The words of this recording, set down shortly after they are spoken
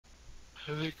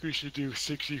I think we should do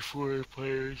 64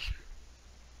 players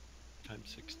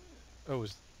times 6. Oh,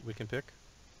 we can pick?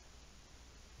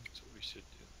 That's what we should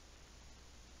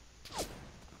do.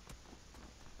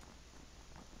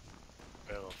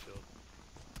 Battlefield.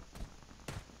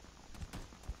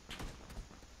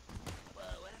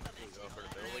 Go for the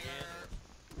build again,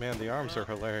 or? Man, the arms are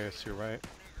hilarious, you're right.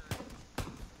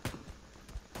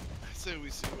 I say we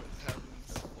see what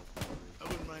happens. I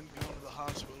wouldn't mind going to the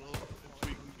hospital if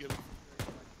we can get him.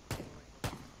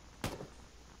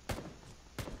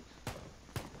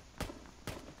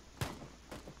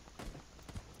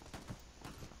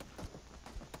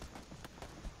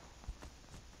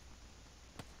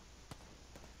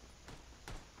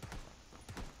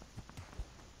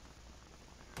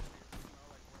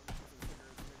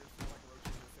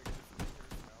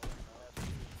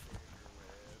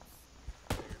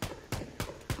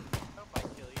 Hope I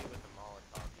kill you with a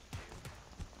Molotov,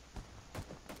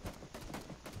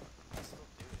 I still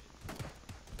do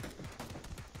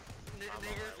it.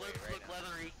 Nigger's lips look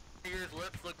leathery. Nigger's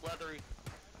lips look leathery.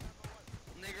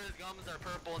 Nigger's gums are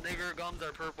purple. Nigger gums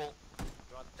are purple.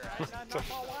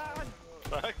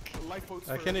 Fuck.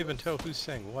 I can't even tell who's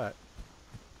saying what.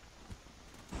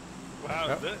 Wow,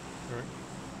 Oh.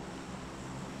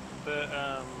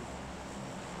 the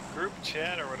group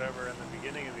chat or whatever in the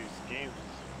beginning of these games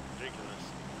is ridiculous.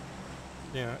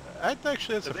 Yeah,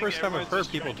 actually that's the first time I've heard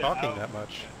people talking that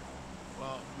much.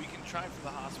 Well, we can try for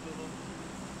the hospital.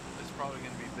 It's probably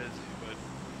going to be busy, but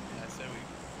yeah, I say we.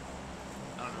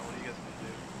 I don't know. What do you guys want to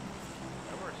do?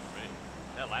 That works for me.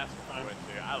 That last one I went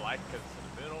to, I like because it's in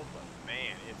the middle, but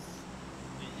man,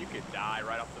 you could die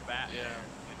right off the bat. Yeah.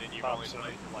 And then you've Probably only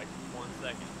played for like 1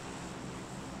 second.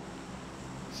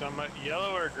 Some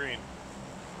yellow or green?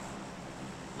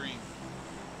 Green.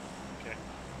 Okay.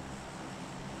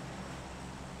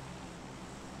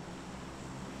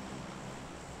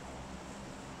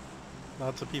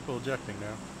 Lots of people ejecting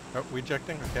now. Oh, we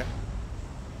ejecting? Okay.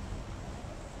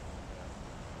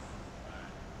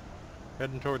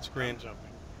 Heading towards green. I'm jumping.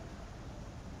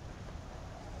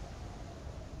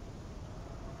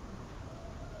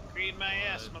 Green my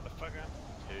ass, motherfucker.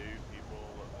 2 people,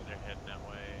 they're heading that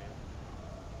way.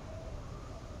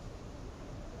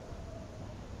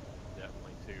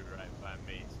 Definitely 2 right by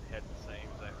me, heading the same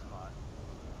exact spot.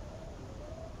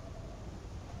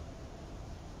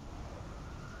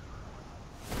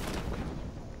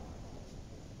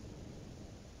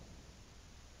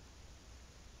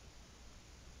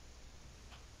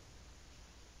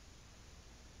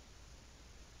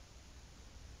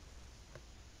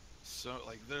 So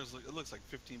like, it looks like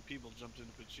 15 people jumped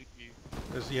into Pachiki.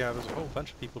 There's a whole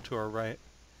bunch of people to our right.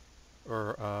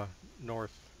 Or,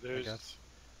 north, I guess.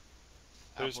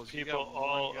 There's Apples, you people got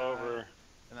all one guy over.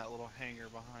 in that little hangar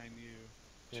behind you.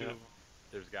 Yeah. 2 of them.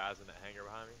 There's guys in that hangar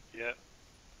behind me. Yeah.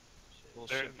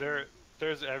 Little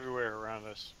There's everywhere around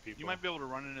us, people. You might be able to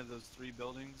run into those 3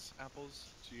 buildings, Apples,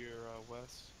 to your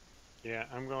west. Yeah,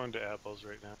 I'm going to Apples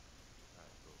right now.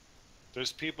 Alright, cool.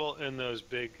 There's people in those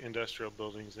big industrial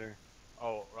buildings there.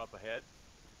 Oh, we're up ahead?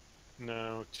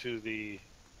 No, to the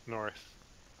north.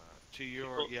 To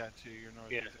your People, to your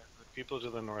north. yeah, Exactly. people to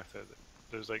the north of it.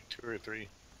 There's like 2 or 3.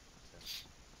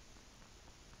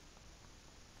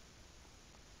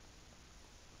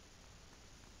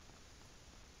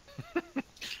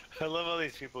 I love all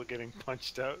these people getting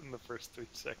punched out in the first 3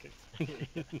 seconds.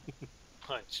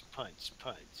 Punch, punch,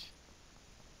 punch.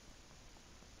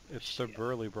 It's the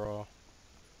Burly Brawl.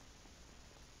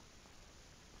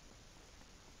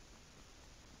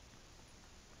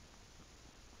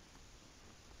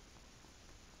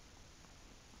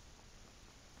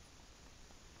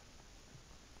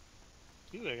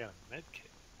 Ooh, I got a med kit.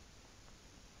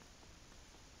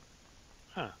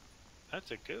 Huh.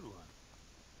 That's a good one.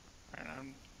 And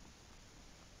I'm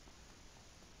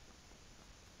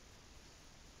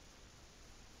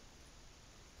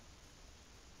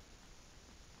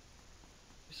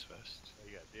East West. Oh,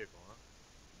 you got a vehicle, huh?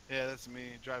 Yeah, that's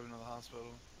me driving to the hospital.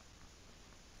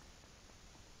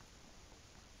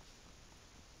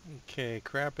 Okay,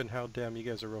 Crap and How Dem, you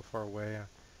guys are real far away.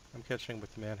 I'm catching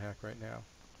with the Manhack right now.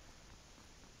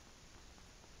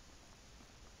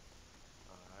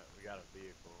 Alright, we got a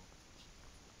vehicle.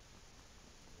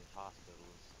 These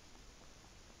hospitals.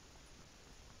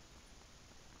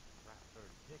 Right,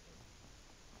 third ticking.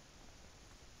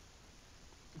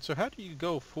 So how do you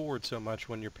go forward so much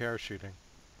when you're parachuting?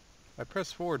 I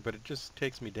press forward, but it just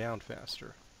takes me down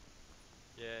faster.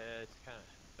 Yeah, it's kind of.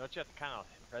 Don't you have to kind of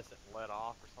press it and let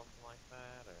off or something like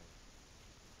that? Or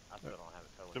I still don't have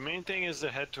it totally. The main thing is to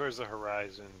head towards the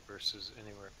horizon versus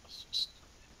anywhere else. Just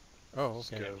Oh,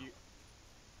 okay. go.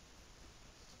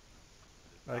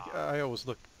 I always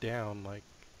look down like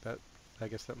that. I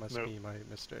guess that must Nope. be my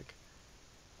mistake.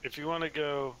 If you want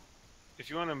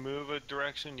to move a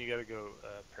direction, you got to go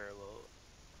parallel.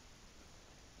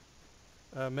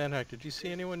 Manhack, did you see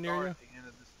anyone near Scar you? at the end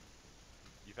of this.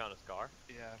 You found a scar?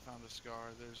 Yeah, I found a scar.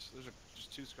 There's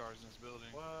just 2 scars in this building.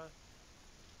 What?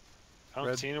 I don't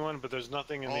Red- see anyone, but there's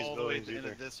nothing in these All the way at buildings the end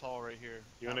either. of this hall right here.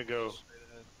 You wanna Apples go- straight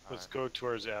ahead. Let's go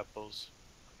towards apples.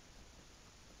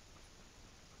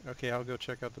 Okay, I'll go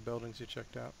check out the buildings you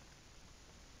checked out.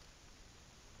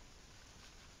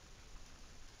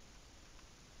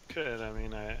 Good. I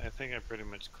mean, I think I pretty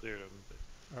much cleared them.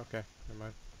 But Okay, never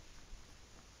mind.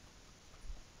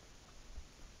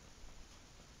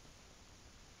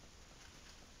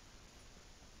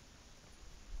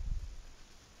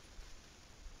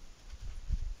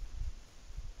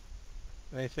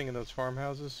 Anything in those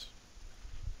farmhouses?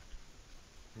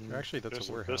 Actually, that's there's a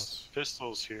some warehouse.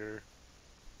 pistols here.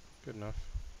 Good enough.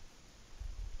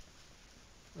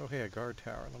 Oh, hey, a guard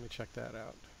tower. Let me check that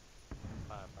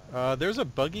out. There's a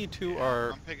buggy to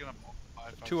I'm picking up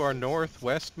 5, 5, our 6.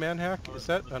 northwest, Manhack. Is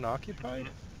that unoccupied?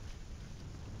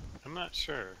 I'm not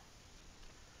sure.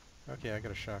 Okay, I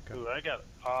got a shotgun. Ooh, I got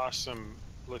awesome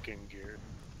looking gear.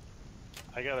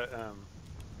 I got a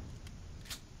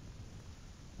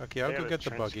Okay, I I'll got go a get the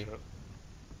trench buggy. coat.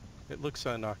 It looks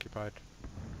unoccupied.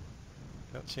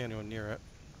 Don't see anyone near it.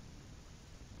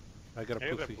 I got a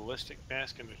I got a poofy. ballistic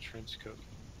mask and a trench coat.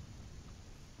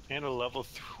 And a level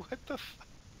 3. What the fuck?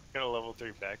 Got a level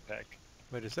 3 backpack.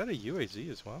 Wait, is that a UAZ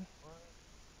as well?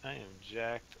 I am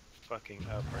jacked fucking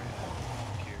up right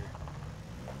now. Gear.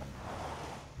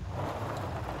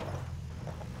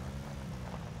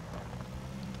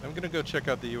 I'm gonna go check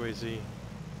out the UAZ. Okay.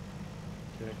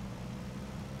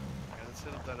 Yeah, let's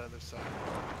hit up that other side.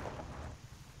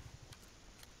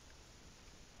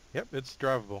 Yep, it's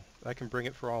drivable. I can bring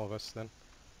it for all of us then.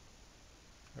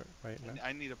 Wait, no.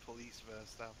 I need a police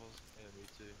vest, Apples. Yeah, me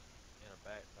too. And a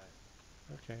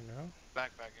backpack. Okay, no.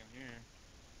 Backpack in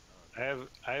here.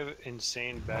 I have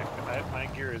insane backpack. My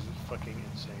gear is fucking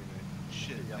insane. Right?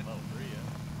 Shit, You got I level 3,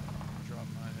 yeah? dropped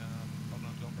my, oh no,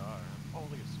 don't. Scar. Oh,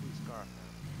 look at sweet scar.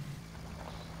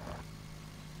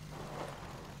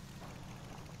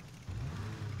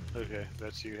 Okay,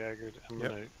 that's you, Haggard. I'm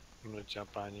Yep. gonna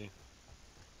jump on you.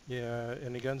 Yeah,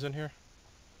 any guns in here?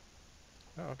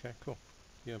 Oh, okay, cool.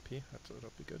 UMP,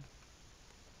 that'll be good.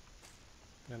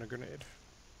 And a grenade.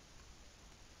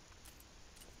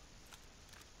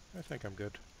 I think I'm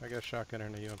good. I got a shotgun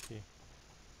and a UMP.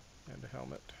 And a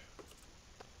helmet.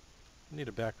 Need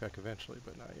a backpack eventually,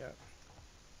 but not yet.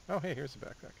 Oh, hey, here's the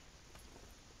backpack.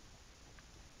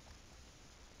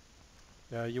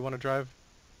 You want to drive?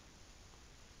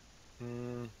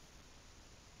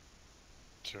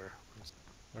 Sure.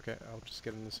 Okay, I'll just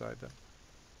get in the side then.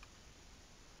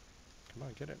 Come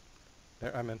on, get it.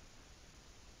 There, I'm in.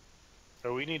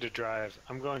 Oh, we need to drive.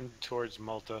 I'm going towards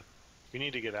Malta. We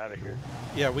need to get out of here.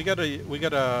 Yeah, we got a We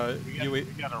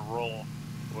gotta roll,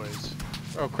 boys.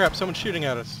 Oh crap, someone's shooting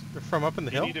at us. They're from up in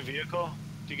the Do you hill? need a vehicle?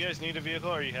 Do you guys need a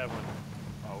vehicle or you have one?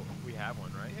 Oh, we have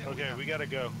one, right? Yeah, Okay, we gotta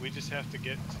go. We just have to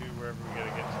get to wherever we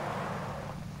gotta get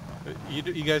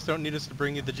to. You guys don't need us to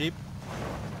bring you the Jeep?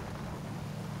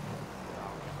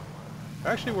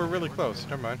 Actually, we're really close.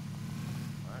 Never mind.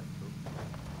 Alright, cool.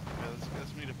 Yeah,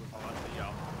 let's meet up with Oh, I see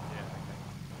y'all. Yeah,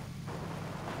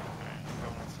 Alright, I'm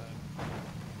going inside.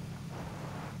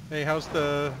 Hey, how's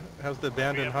the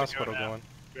abandoned have to go hospital now. going?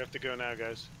 We have to go now,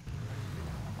 guys.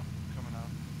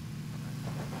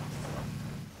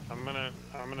 Coming out.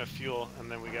 I'm gonna fuel and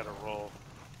then we gotta roll.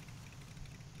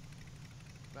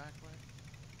 Back way.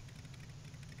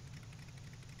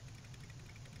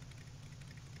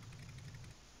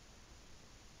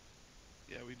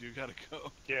 Yeah, we do gotta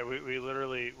go. Yeah, we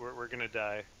literally we're gonna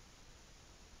die.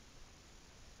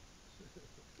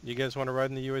 You guys want to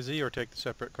ride in the UAZ or take the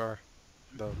separate car?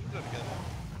 The We can go together.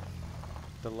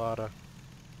 the Lada.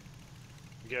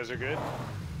 You guys are good?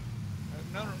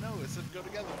 No, it said go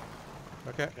together.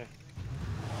 Okay. Okay.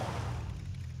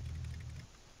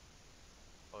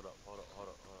 hold up.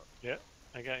 Yeah,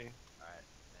 I got you. Alright,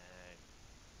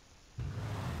 dang.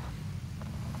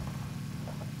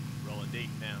 Rolling deep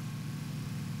now.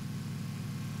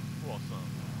 Who wants some?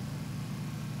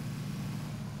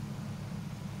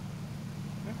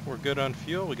 Yeah, we're good on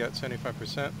fuel. We got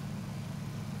 75%.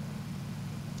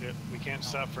 Yep, we can't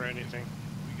stop for anything.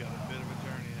 We got a bit of a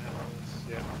journey ahead of us.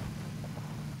 Yep.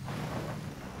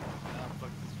 Now fuck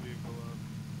this vehicle up.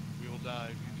 We will die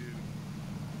if you do.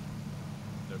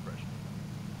 No pressure.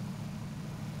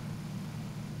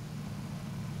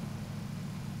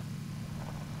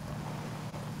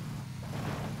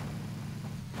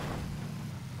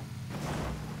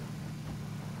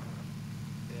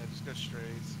 Just go straight.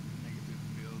 Make it through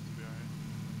the fields. It'll be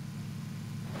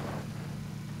alright.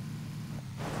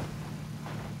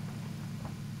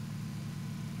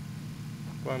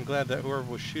 Well, I'm glad that whoever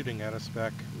was shooting at us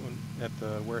back at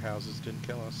the warehouses didn't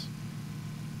kill us.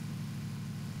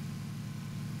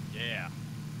 Yeah.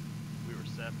 We were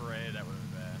separated. That would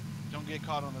have been bad. Don't get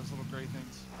caught on those little gray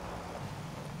things.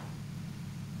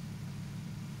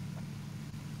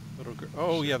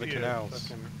 Oh yeah, Should the be a canals.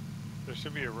 fucking- there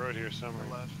should be a road here To somewhere.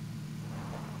 the left.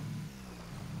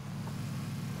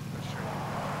 Go straight.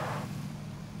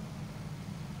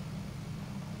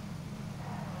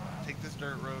 Take this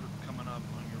dirt road coming up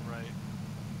on your right.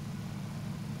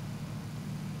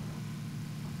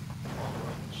 Follow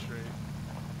it straight.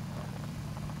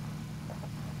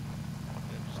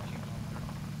 Yeah, just keep going through.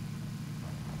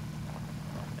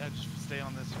 Yeah, just stay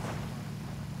on this.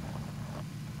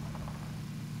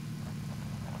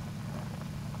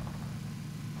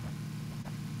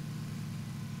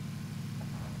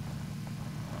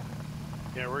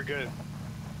 Yeah, we're good.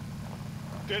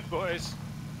 Good boys.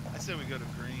 I said we go to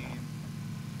green.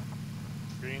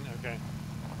 Green, okay.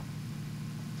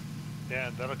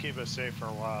 Yeah, that'll keep us safe for a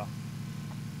while.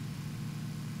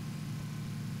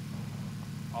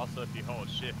 Also, if you hold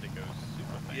shift, it goes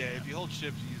super fast. Yeah, if you hold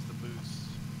shift, you use the boost.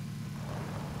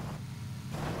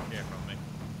 Here from me.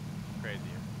 Crazy.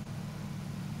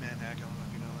 Man, hack, I don't know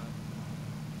if you know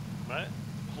What? that.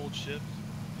 Hold shift,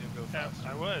 you'll go Yeah, faster.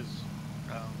 I was.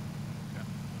 Okay.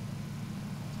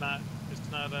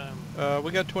 It's not,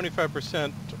 We got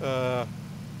 25%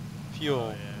 fuel. Oh,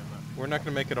 yeah, We're not going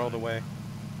to make it all the way.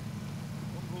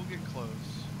 We'll get close.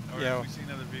 Or Yeah. if we see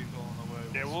another vehicle on the way.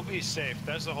 yeah, we'll be safe.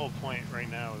 That's the whole point right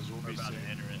now is we'll we're be about safe. to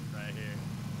enter it right here.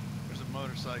 There's a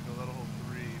motorcycle, that'll hold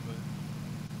 3, but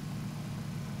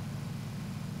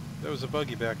There was a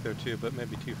buggy back there too, but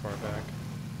maybe too far back.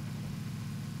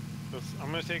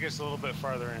 I'm gonna take us a little bit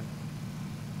farther in.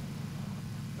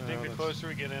 I think the let's- closer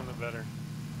we get in, the better.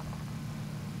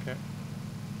 Okay.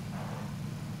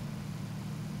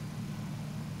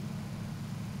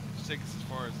 just take us as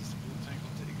far as this fuel tank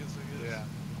will take us, I guess. Yeah.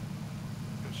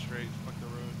 Go straight, fuck the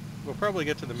road. We'll probably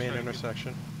get to the main Straight.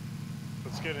 intersection.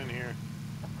 Let's get in here.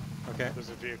 Okay. There's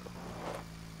a vehicle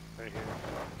right here.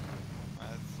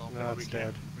 That's all. No, we it's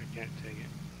can't. dead. We can't take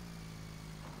it.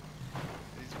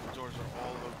 These doors are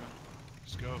all open.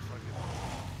 Just go, fuck it.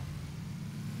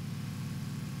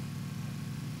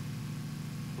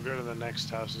 We'll go to the next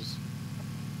houses.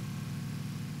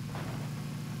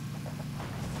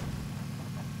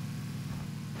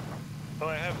 Oh,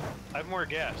 I have more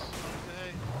gas.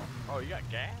 Okay. Oh, you got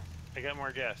gas? I got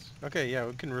more gas. Okay, yeah,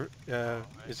 we can.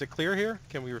 Is it clear here?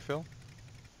 Can we refill?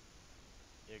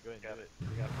 Yeah, go ahead Got and do it. it.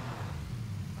 We got it.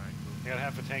 Alright, I got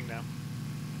half a tank now.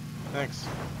 Thanks.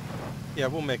 Yeah,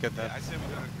 we'll make it then. Yeah, I say we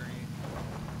go to green.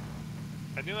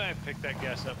 I knew I picked that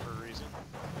gas up for a reason.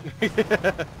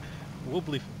 We'll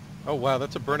believe. Oh wow,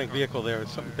 that's a burning vehicle there.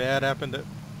 Something bad happened.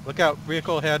 Look out!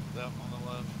 Vehicle ahead. That on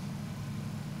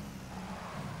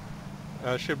the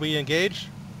left. Should we engage?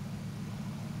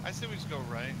 I say we just go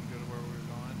right and go to where we were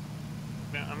going.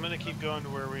 Yeah, I'm gonna keep going to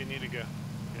where we need to go.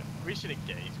 cool. We should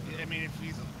engage. I mean, if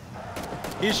he's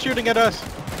He's shooting at us.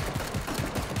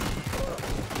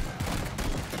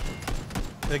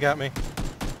 They got me.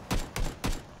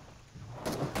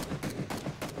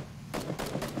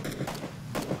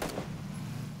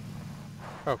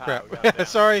 Oh crap! we got down.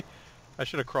 Sorry, I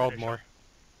should have crawled Finish more.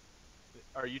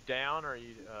 Are you down or are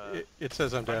you, It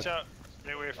says I'm Watch dead. out.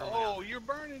 Stay away from oh, you're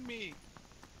burning me.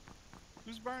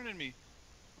 Who's burning me?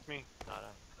 me. not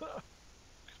out?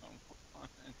 Come on.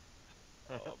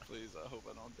 Oh, please, I hope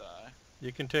I don't die.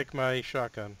 You can take my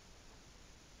shotgun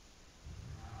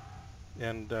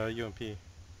and UMP.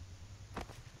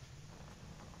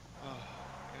 Oh,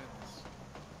 goodness.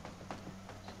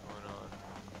 What's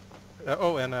going on?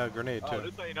 Oh, and a grenade Oh,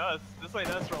 too. this ain't us. This ain't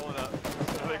us rolling up.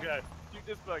 Other guy. Shoot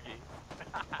this buggy.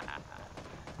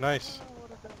 Nice.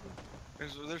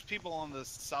 There's people on the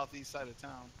southeast side of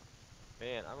town.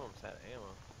 Man, I'm almost out of ammo.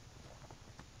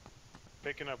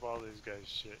 Picking up all these guys'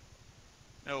 shit.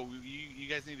 No, you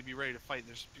guys need to be ready to fight.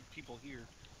 There's people here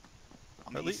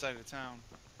on the At east side of town.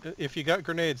 If you got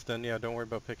grenades, then yeah, don't worry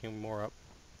about picking more up.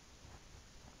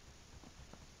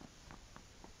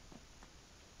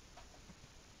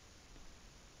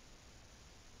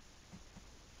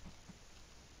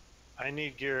 I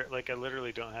need gear. Like, I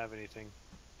literally don't have anything.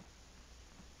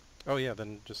 Oh yeah,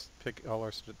 then just pick all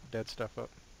our dead stuff up.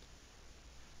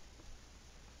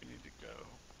 We need to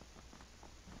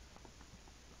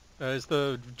go. Is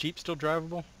the Jeep still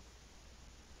drivable?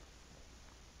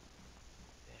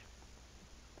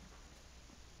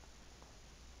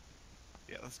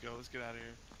 Yeah, let's go. Let's get out of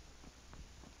here.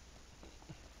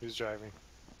 Who's driving?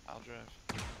 I'll drive.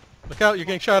 Look out, you're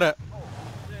getting shot at.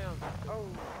 Damn. Oh.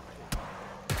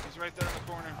 He's right there in the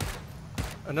corner.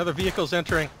 Another vehicle's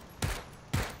entering.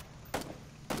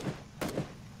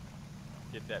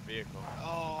 Get that vehicle.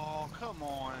 Oh, come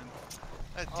on.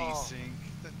 That Oh. desync.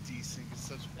 That desync is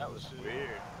such bullshit. That was weird.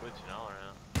 Glitching all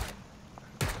around.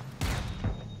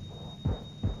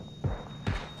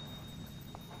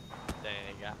 Dang,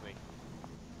 it got me.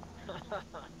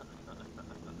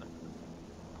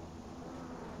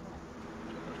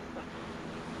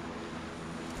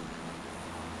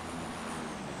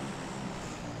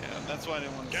 Yeah, that's why I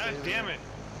didn't want to God stay damn there. it!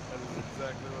 That is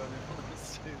exactly why I didn't want to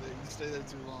stay there. You stay there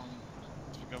too long,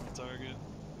 it's become a target.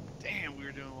 Damn, we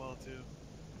were doing well too.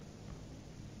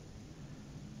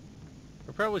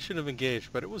 I probably shouldn't have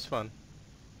engaged, but it was fun.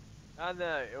 I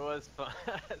know, it was fun.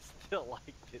 I still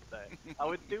liked it though. I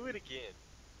would do it again.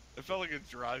 It felt like a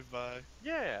drive-by.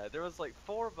 Yeah, there was like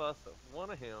 4 of us, one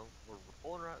of him. We're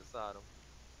pulling right beside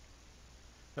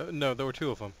him. No, there were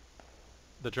 2 of them.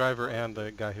 The driver and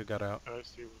the guy who got out. Oh, I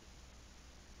see.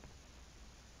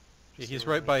 He's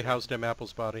right by Housed M.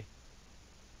 Apple's body.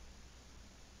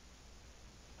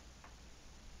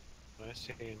 I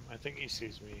see him. I think he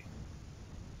sees me.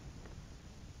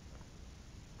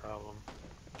 Problem.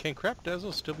 Can Crap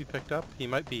Dazzle still be picked up? He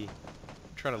might be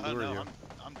trying to lure No, you. I'm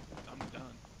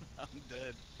done. I'm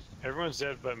dead. Everyone's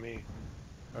dead but me.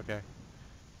 Okay.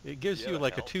 It gives Yeah, you that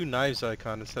like helps. a 2 knives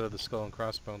icon instead of the skull and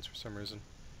crossbones for some reason.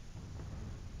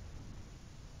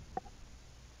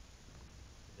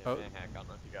 Yeah, Oh. man, heck, I don't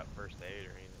know if you got first aid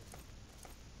or anything.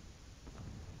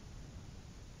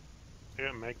 I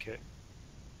got a med kit.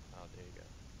 Oh, there you go.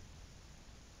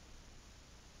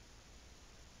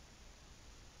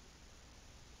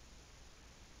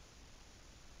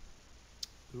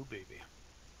 Ooh, baby.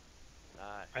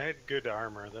 Nice. I had good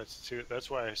armor. That's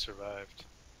why I survived.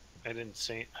 I didn't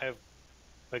say I have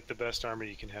like the best armor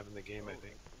you can have in the game. I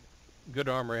think. Good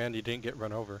armor and you didn't get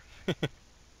run over.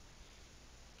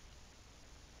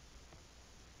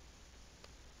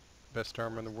 Best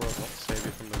armor in the world won't save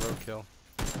you from the roadkill.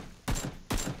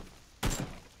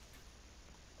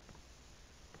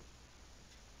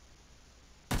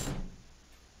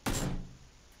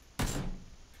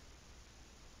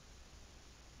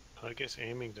 I guess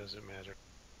aiming doesn't matter.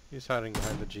 He's hiding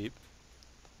behind the Jeep.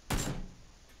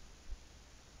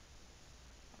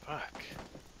 Fuck.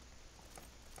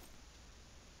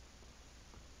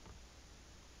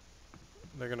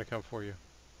 They're gonna come for you.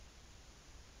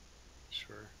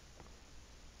 Sure.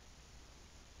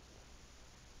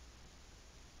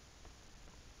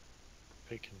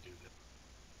 They can do that.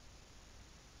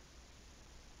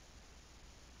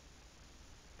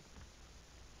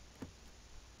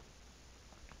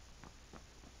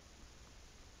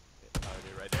 Oh,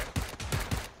 dude, right there.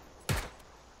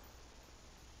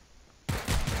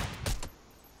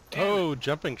 Oh,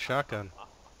 jumping shotgun.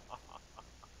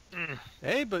 Mm.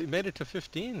 Hey, but you made it to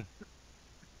 15.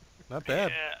 Not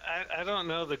bad. Yeah, I don't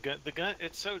know the gun. The gun,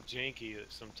 it's so janky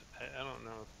that sometimes I don't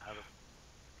know how to.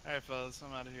 Alright, fellas,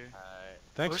 I'm out of here. Alright,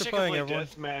 Thanks Wish for I could playing, play everyone.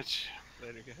 Deathmatch.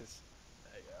 Later, guys.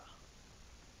 there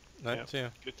you go. Night Yep. too.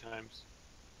 Good times.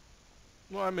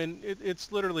 Well, I mean,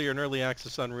 it's literally an early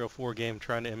access Unreal 4 game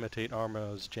trying to imitate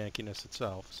Arma's jankiness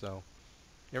itself, so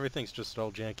everything's just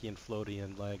all janky and floaty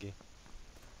and laggy.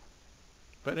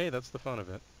 But hey, that's the fun of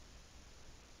it.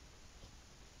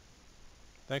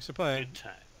 Thanks for playing. Good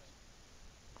times.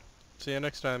 See you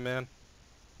next time, man.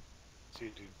 See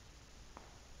you, dude.